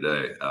anxiety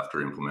today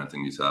after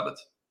implementing these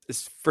habits?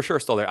 It's for sure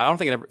still there. I don't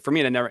think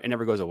it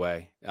never goes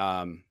away.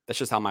 That's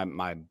just how my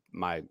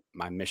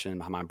mission,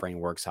 how my brain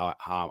works, how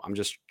I'm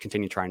just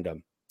continue trying to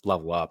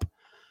level up.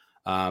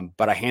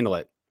 But I handle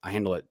it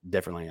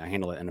differently. I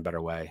handle it in a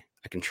better way.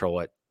 I control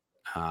it.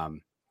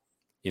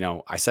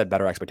 I set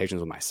better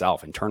expectations with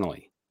myself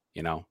internally,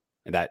 and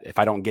that if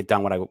I don't get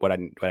done what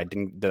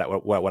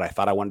I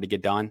thought I wanted to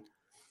get done,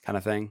 kind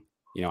of thing,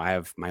 I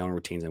have my own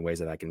routines and ways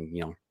that I can,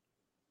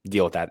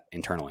 deal with that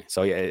internally.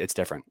 So yeah, it's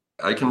different.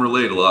 I can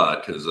relate a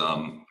lot because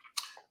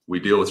we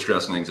deal with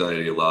stress and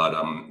anxiety a lot.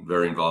 I'm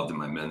very involved in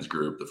my men's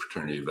group, the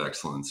Fraternity of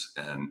Excellence,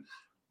 and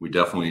we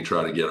definitely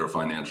try to get our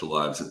financial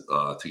lives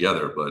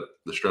together. But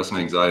the stress and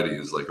anxiety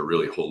is like a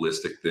really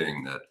holistic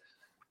thing that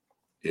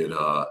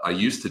I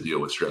used to deal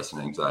with stress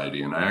and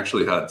anxiety, and I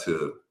actually had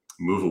to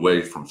move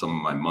away from some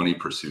of my money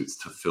pursuits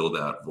to fill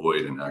that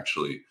void and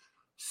actually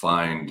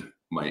find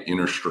my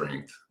inner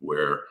strength,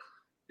 where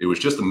it was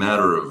just a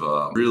matter of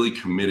really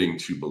committing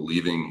to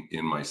believing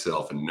in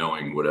myself and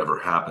knowing whatever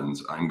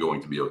happens, I'm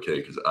going to be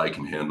okay because I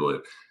can handle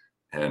it.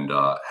 And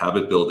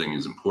habit building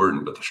is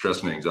important, but the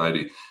stress and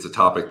anxiety is a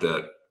topic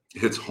that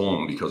hits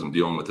home because I'm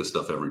dealing with this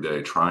stuff every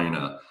day, trying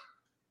to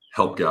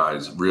help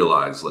guys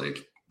realize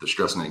like the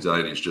stress and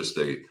anxiety is just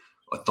a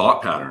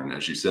thought pattern.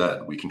 As you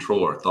said, we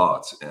control our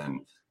thoughts,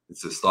 and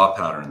it's this thought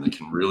pattern that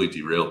can really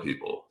derail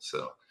people.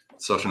 So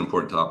it's such an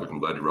important topic. I'm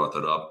glad you brought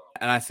that up.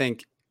 And I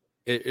think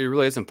it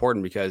really is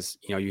important because,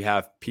 you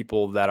have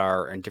people that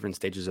are in different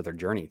stages of their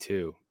journey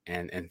too.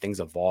 And things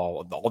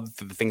evolve. All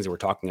the things that we're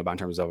talking about in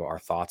terms of our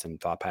thoughts and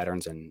thought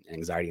patterns and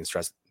anxiety and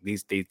stress,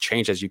 they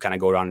change as you kind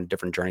of go down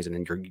different journeys and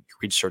then you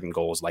reach certain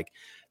goals. Like,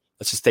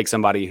 let's just take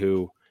somebody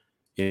who,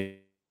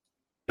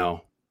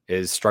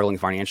 is struggling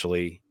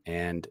financially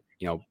and,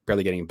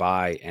 barely getting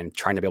by and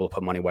trying to be able to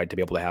put money away to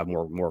be able to have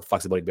more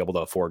flexibility to be able to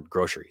afford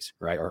groceries,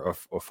 right? Or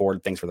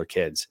afford things for their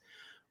kids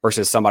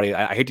versus somebody,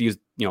 I hate to use,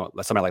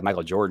 somebody like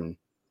Michael Jordan,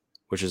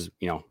 which is,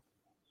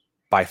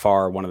 by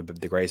far one of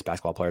the greatest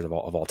basketball players of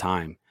all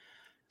time.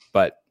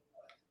 But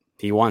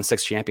he won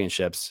 6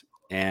 championships,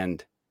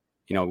 and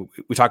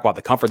we talk about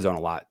the comfort zone a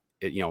lot.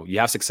 You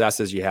have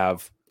successes, you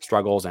have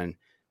struggles, and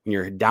when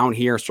you're down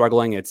here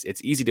struggling, it's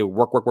easy to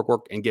work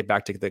and get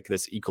back to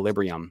this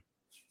equilibrium.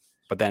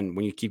 But then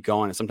when you keep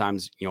going, and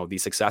sometimes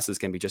these successes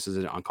can be just as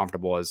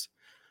uncomfortable as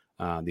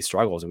these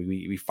struggles, and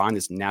we find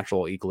this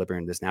natural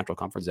equilibrium, this natural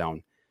comfort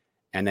zone.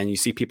 And then you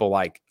see people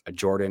like a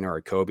Jordan or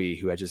a Kobe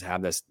who just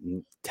have this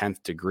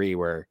 10th degree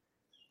where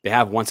they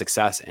have one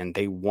success and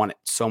they want it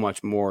so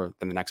much more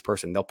than the next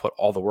person. They'll put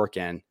all the work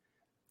in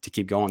to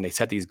keep going. They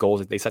set these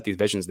goals, they set these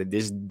visions.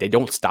 They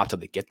don't stop till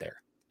they get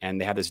there.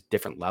 And they have this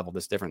different level,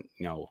 this different,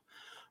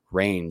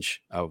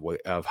 range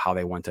of how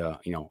they want to,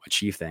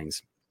 achieve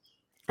things.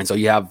 And so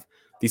you have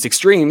these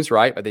extremes,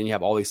 right? But then you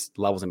have all these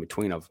levels in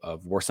between of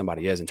where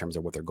somebody is in terms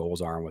of what their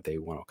goals are and what they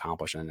want to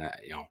accomplish. And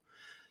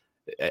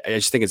I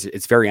just think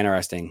it's very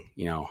interesting,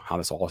 how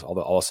this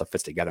all stuff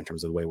fits together in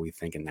terms of the way we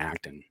think and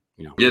act. And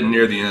getting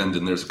near the end,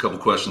 and there's a couple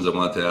questions I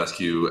wanted to ask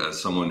you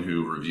as someone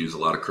who reviews a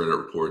lot of credit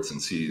reports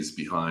and sees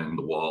behind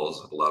the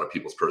walls of a lot of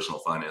people's personal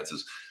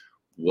finances.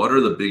 What are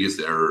the biggest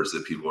errors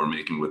that people are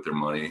making with their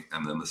money?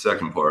 And then the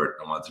second part,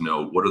 I want to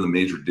know, what are the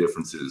major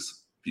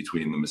differences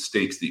between the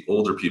mistakes the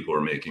older people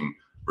are making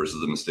versus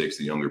the mistakes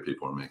the younger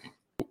people are making?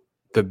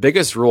 The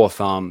biggest rule of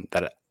thumb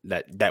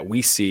that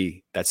we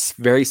see that's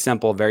very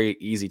simple, very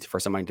easy for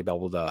somebody to be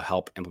able to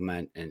help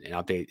implement and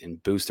update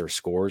and boost their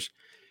scores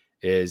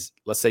is,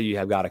 let's say you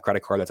have got a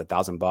credit card that's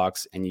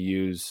 $1,000 and you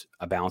use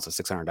a balance of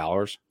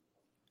 $600.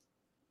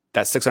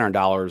 That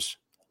 $600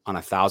 on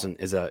 1,000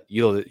 is a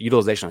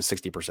utilization of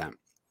 60%.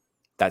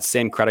 That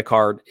same credit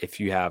card, if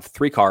you have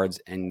 3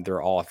 cards and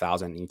they're all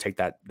 1,000, and you take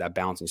that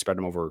balance and you spread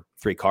them over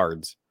 3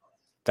 cards,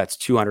 that's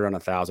 200 on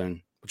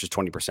 1,000, which is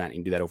 20%. You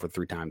can do that over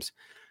 3 times.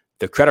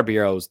 The credit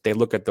bureaus, they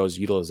look at those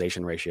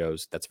utilization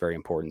ratios. That's very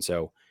important.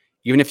 So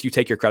even if you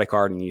take your credit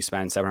card and you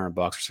spend $700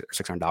 or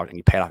 $600 and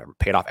you pay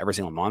it off every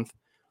single month,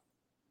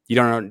 you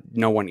don't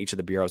know when each of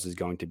the bureaus is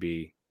going to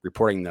be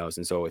reporting those.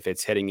 And so if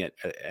it's hitting it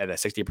at a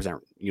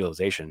 60%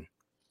 utilization,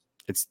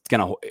 it's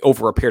going to,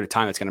 over a period of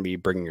time, it's going to be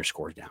bringing your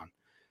scores down.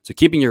 So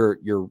keeping your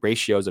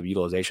ratios of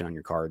utilization on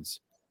your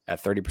cards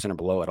at 30% or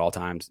below at all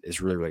times is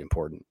really, really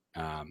important.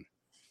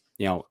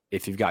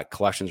 If you've got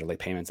collections or late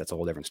payments, that's a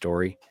whole different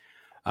story.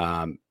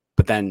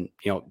 But then,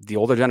 the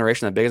older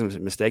generation, the biggest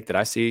mistake that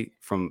I see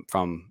from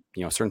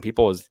certain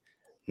people is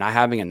not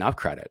having enough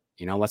credit.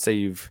 Let's say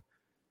you've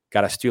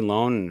got a student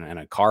loan and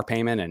a car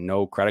payment and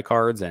no credit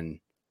cards, and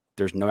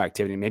there's no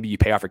activity. Maybe you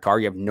pay off your car,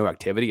 you have no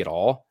activity at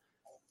all.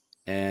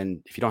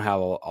 And if you don't have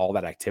all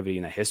that activity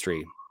in the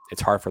history,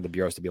 it's hard for the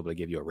bureaus to be able to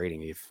give you a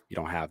rating if you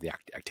don't have the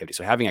activity.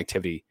 So having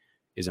activity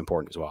is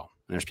important as well.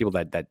 And there's people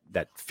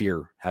that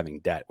fear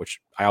having debt,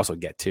 which I also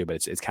get too, but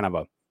it's kind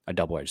of a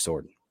double-edged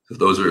sword.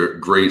 Those are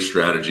great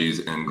strategies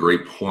and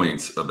great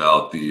points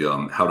about the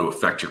how to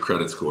affect your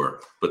credit score.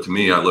 But to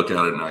me, I look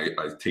at it and I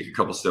take a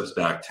couple steps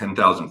back,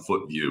 10,000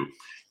 foot view.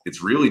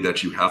 It's really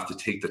that you have to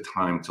take the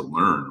time to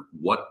learn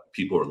what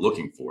people are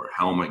looking for.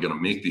 How am I going to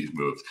make these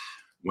moves?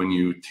 When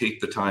you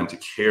take the time to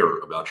care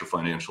about your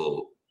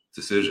financial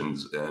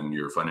decisions and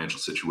your financial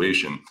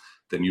situation,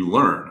 then you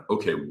learn,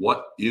 okay,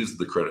 what is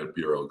the credit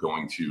bureau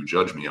going to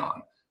judge me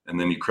on? And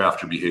then you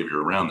craft your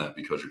behavior around that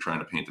because you're trying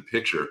to paint the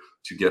picture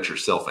to get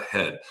yourself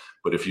ahead.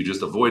 But if you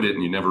just avoid it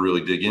and you never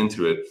really dig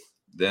into it,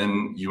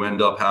 then you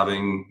end up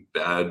having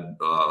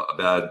a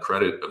bad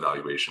credit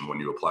evaluation when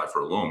you apply for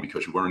a loan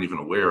because you weren't even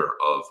aware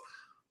of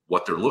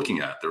what they're looking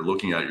at. They're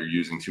looking at you're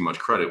using too much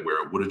credit,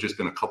 where it would have just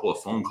been a couple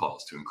of phone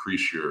calls to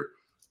increase your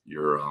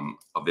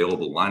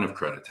available line of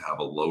credit to have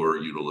a lower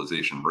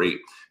utilization rate.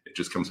 It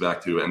just comes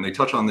back to, and they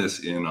touch on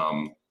this in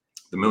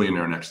The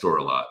Millionaire Next Door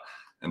a lot.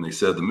 And they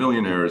said the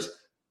millionaires,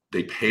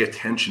 they pay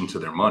attention to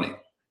their money.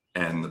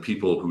 And the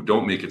people who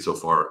don't make it so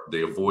far,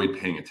 they avoid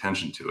paying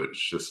attention to it.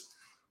 It's just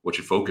what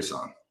you focus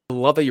on. I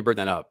love that you bring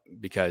that up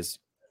because,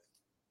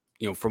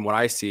 from what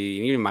I see,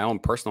 and even my own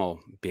personal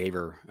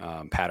behavior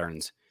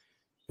patterns,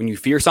 when you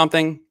fear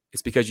something,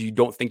 it's because you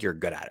don't think you're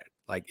good at it.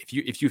 Like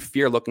if you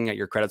fear looking at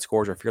your credit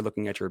scores or fear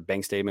looking at your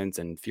bank statements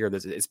and fear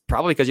this, it's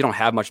probably because you don't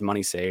have much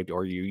money saved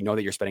or you know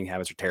that your spending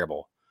habits are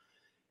terrible.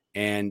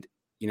 And,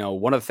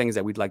 one of the things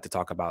that we'd like to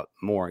talk about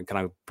more and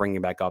kind of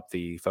bringing back up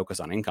the focus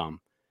on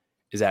income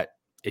is that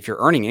if you're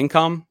earning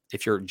income,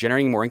 if you're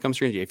generating more income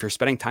streams, if you're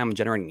spending time on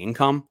generating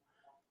income,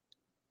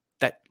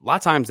 that a lot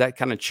of times that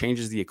kind of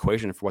changes the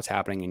equation for what's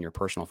happening in your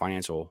personal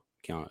financial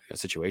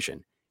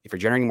situation. If you're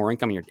generating more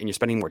income and you're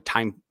spending more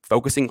time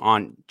focusing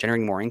on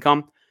generating more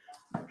income,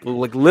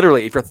 like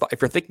literally, if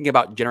you're thinking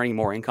about generating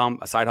more income,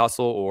 a side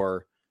hustle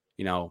or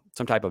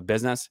some type of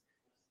business,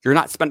 you're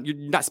not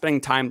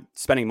spending time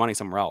spending money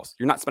somewhere else.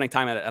 You're not spending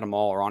time at a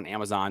mall or on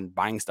Amazon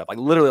buying stuff. Like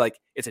literally, like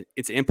it's an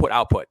input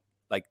output,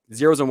 like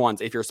zeros and ones.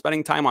 If you're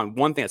spending time on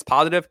one thing that's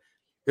positive,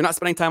 you're not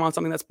spending time on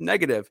something that's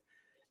negative.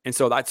 And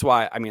so that's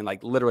why,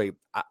 like literally,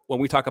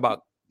 when we talk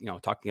about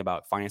talking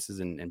about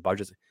finances and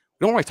budgets,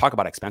 we don't really talk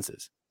about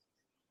expenses.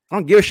 I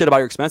don't give a shit about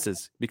your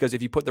expenses because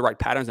if you put the right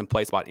patterns in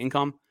place about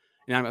income,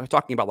 and I'm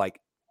talking about like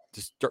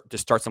to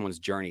start someone's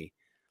journey.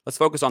 Let's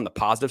focus on the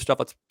positive stuff.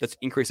 Let's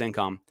increase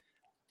income.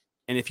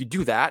 And if you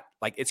do that,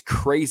 like it's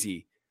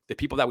crazy. The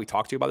people that we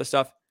talk to about this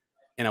stuff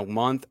in a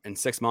month and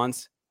 6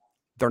 months,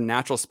 their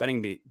natural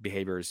spending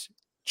behaviors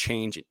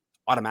change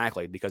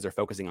automatically because they're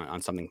focusing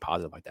on something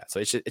positive like that. So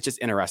it's just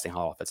interesting how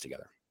it all fits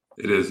together.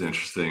 It is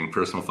interesting.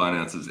 Personal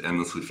finance is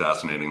endlessly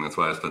fascinating. That's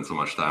why I spend so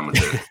much time with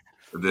it.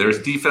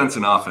 There's defense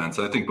and offense.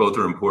 I think both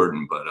are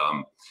important, but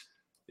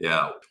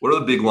yeah. What are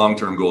the big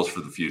long-term goals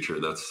for the future?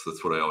 That's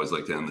what I always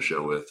like to end the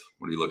show with.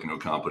 What are you looking to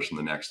accomplish in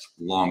the next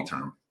long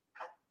term?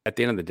 At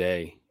the end of the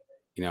day,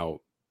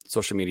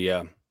 social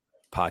media,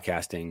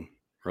 podcasting,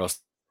 real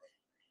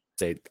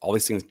estate, all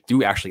these things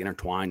do actually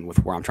intertwine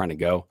with where I'm trying to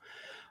go.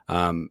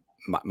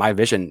 My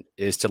vision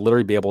is to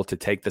literally be able to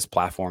take this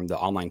platform, the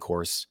online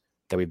course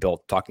that we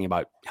built, talking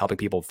about helping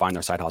people find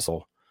their side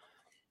hustle,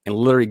 and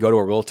literally go to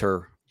a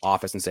realtor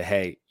office and say,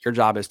 hey, your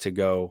job is to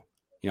go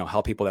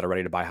help people that are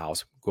ready to buy a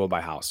house, go buy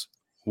a house.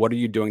 What are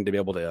you doing to be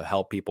able to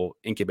help people,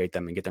 incubate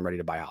them and get them ready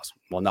to buy a house?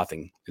 Well,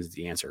 nothing is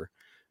the answer.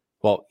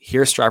 Well,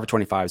 here's Strive for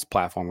 25's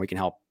platform. We can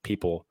help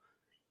people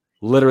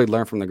literally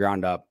learn from the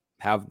ground up,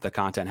 have the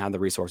content, have the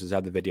resources,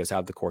 have the videos,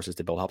 have the courses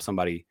to help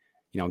somebody,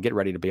 get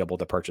ready to be able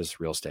to purchase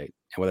real estate.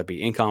 And whether it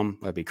be income,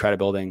 whether it be credit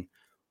building,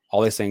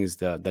 all these things,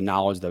 the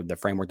knowledge, the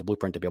framework, the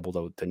blueprint to be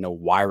able to know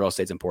why real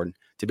estate is important,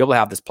 to be able to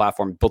have this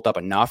platform built up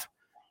enough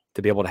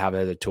to be able to have it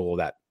as a tool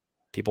that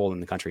people in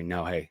the country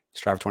know, hey,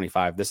 Strive for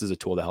 25, this is a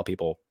tool to help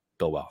people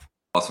build wealth.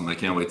 Awesome. I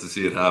can't wait to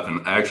see it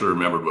happen. I actually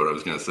remembered what I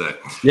was going to say.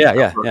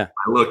 Yeah.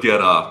 I look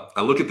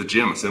at the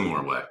gym a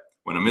similar way.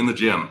 When I'm in the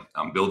gym,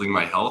 I'm building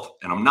my health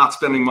and I'm not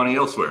spending money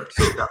elsewhere.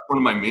 So that's one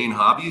of my main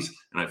hobbies.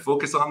 And I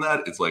focus on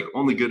that. It's like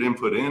only good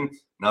input in,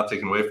 not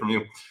taken away from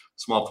you.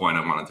 Small point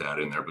I wanted to add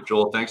in there. But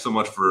Joel, thanks so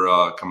much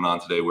for coming on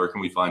today. Where can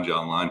we find you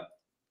online?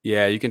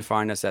 Yeah, you can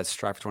find us at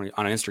Strive for 20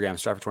 on Instagram,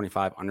 Strive for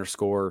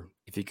 25_.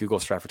 If you Google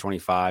Strive for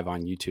 25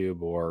 on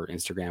YouTube or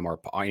Instagram or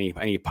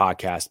any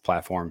podcast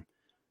platform,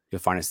 you'll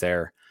find us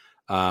there.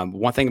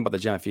 One thing about the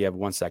gym, if you have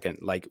 1 second,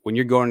 like when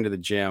you're going to the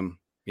gym,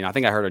 I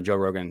think I heard a Joe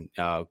Rogan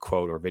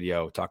quote or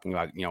video talking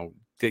about,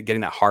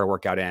 getting that hard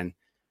workout in,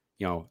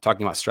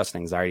 talking about stress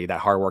and anxiety, that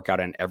hard workout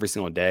in every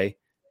single day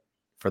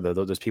for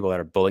those people that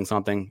are building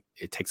something.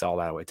 It takes all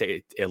that away.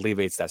 It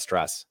alleviates that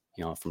stress,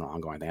 from an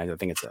ongoing thing. I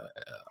think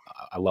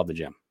I love the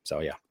gym. So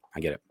yeah, I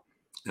get it.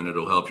 And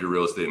it'll help your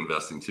real estate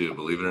investing too.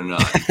 Believe it or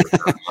not,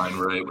 mind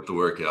right with the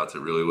workouts.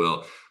 It really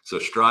will. So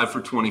strive for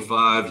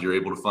 25. You're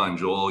able to find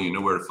Joel. You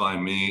know where to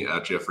find me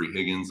at Jeffrey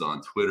Higgins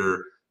on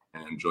Twitter,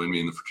 and join me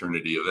in the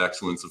fraternity of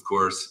excellence, of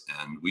course.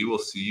 And we will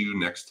see you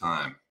next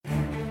time.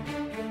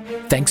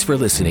 Thanks for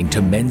listening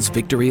to Men's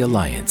Victory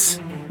Alliance.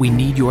 We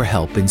need your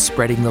help in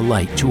spreading the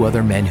light to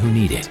other men who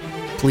need it.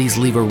 Please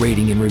leave a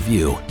rating and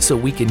review so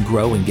we can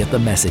grow and get the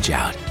message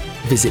out.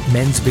 Visit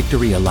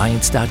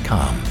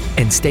mensvictoryalliance.com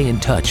and stay in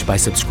touch by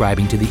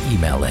subscribing to the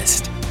email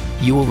list.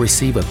 You will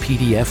receive a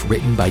PDF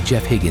written by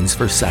Jeff Higgins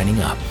for signing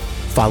up.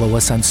 Follow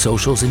us on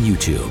socials and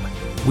YouTube.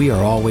 We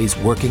are always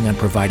working on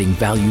providing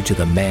value to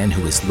the man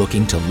who is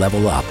looking to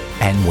level up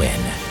and win.